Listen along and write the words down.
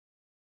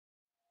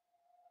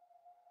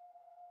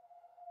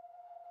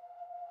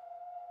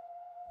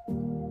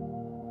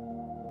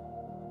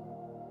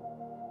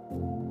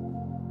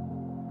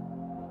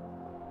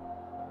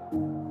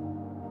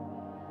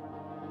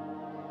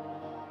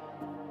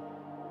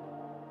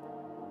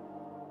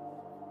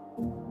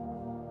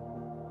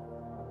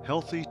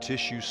Healthy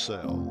tissue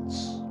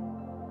cells.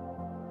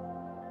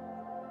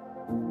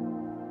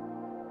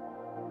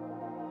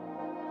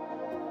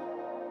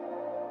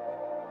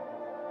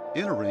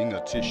 Entering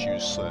a tissue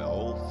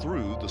cell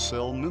through the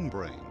cell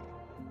membrane.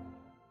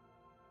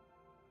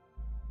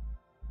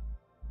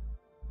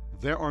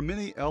 There are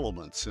many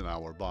elements in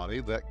our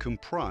body that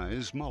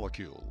comprise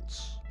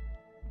molecules.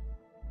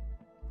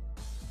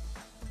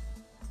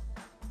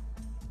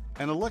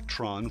 An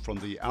electron from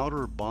the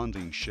outer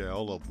bonding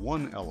shell of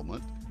one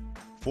element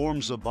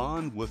forms a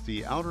bond with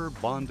the outer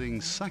bonding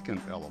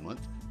second element,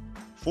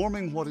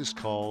 forming what is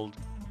called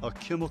a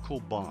chemical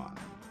bond.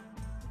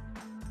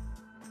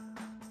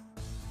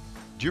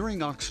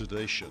 During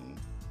oxidation,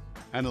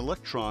 an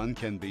electron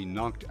can be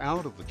knocked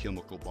out of the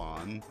chemical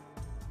bond,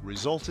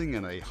 resulting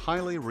in a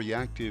highly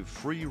reactive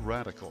free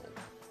radical,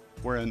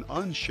 where an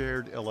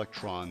unshared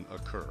electron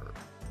occurs.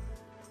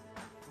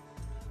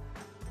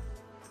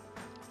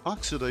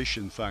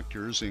 Oxidation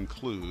factors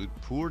include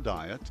poor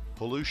diet,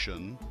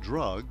 pollution,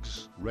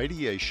 drugs,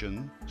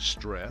 radiation,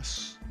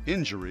 stress,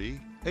 injury,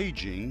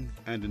 aging,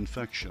 and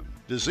infection.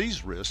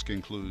 Disease risk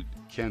include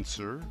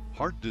cancer,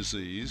 heart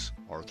disease,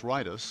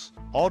 arthritis,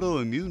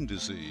 autoimmune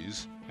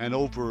disease, and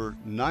over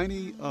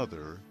 90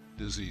 other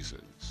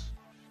diseases.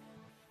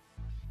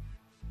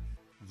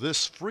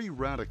 This free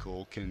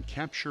radical can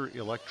capture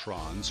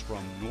electrons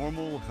from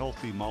normal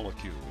healthy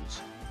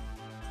molecules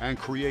and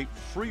create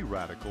free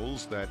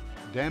radicals that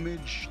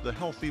damage the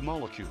healthy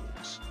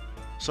molecules,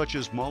 such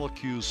as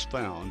molecules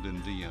found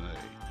in DNA.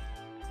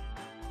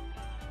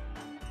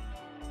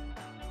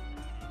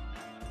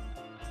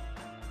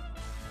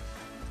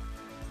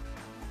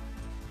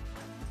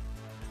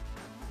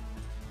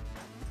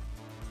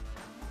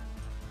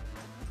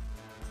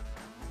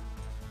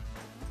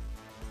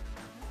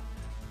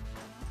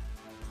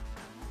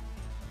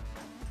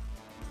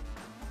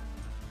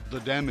 The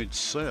damaged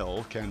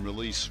cell can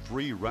release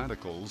free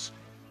radicals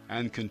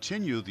and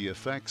continue the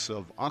effects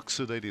of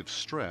oxidative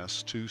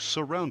stress to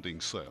surrounding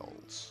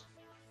cells.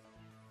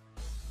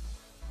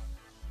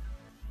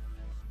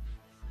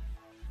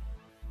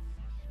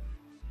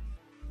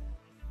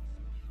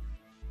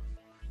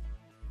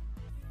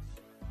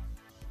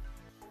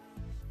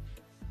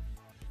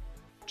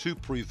 To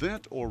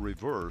prevent or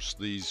reverse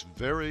these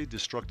very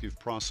destructive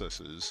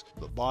processes,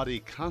 the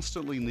body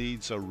constantly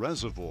needs a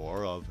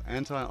reservoir of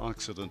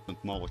antioxidant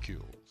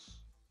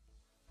molecules.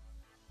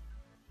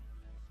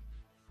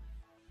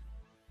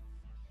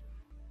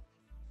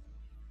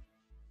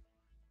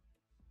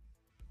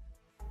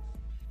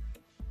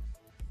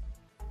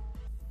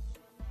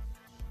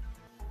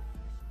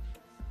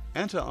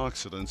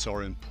 Antioxidants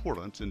are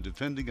important in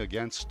defending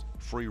against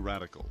free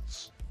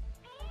radicals.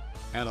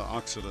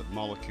 Antioxidant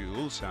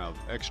molecules have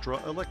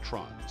extra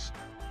electrons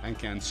and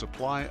can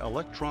supply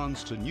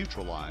electrons to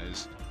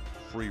neutralize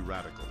free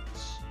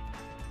radicals.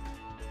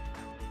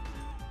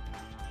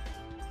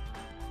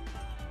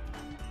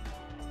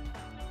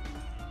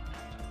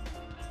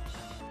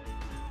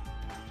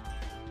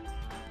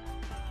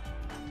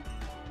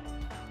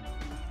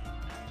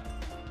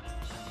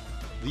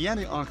 The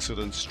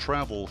antioxidants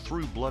travel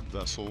through blood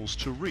vessels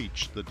to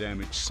reach the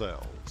damaged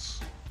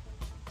cells.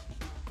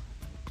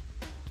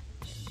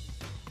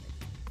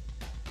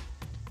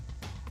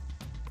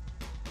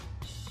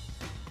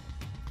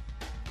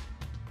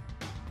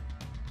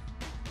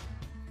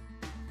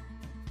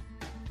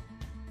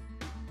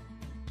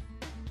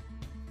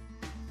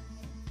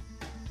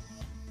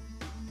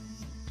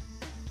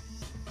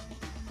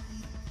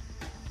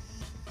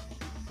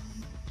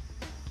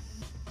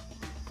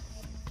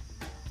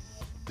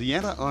 The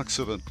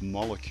antioxidant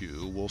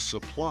molecule will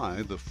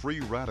supply the free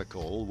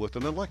radical with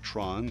an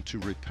electron to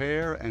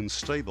repair and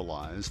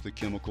stabilize the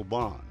chemical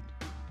bond.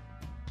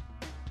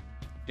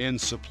 In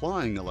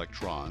supplying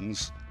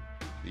electrons,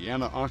 the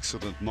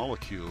antioxidant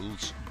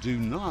molecules do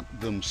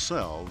not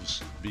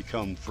themselves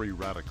become free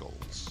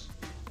radicals.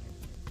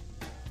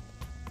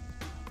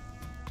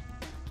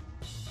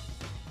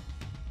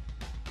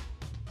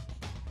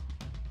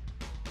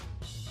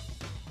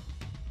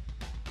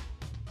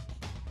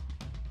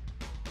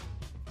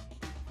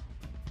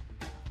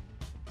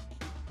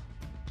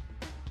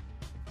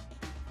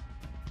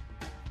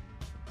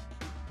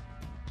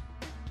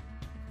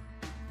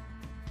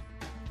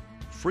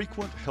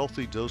 Frequent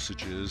healthy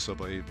dosages of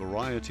a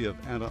variety of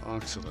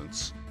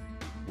antioxidants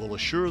will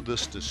assure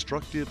this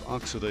destructive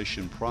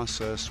oxidation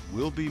process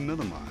will be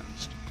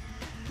minimized,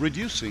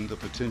 reducing the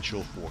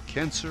potential for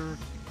cancer,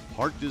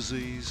 heart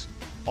disease,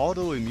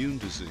 autoimmune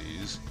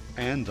disease,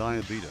 and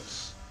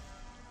diabetes,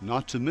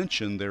 not to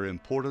mention their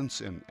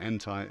importance in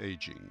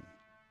anti-aging.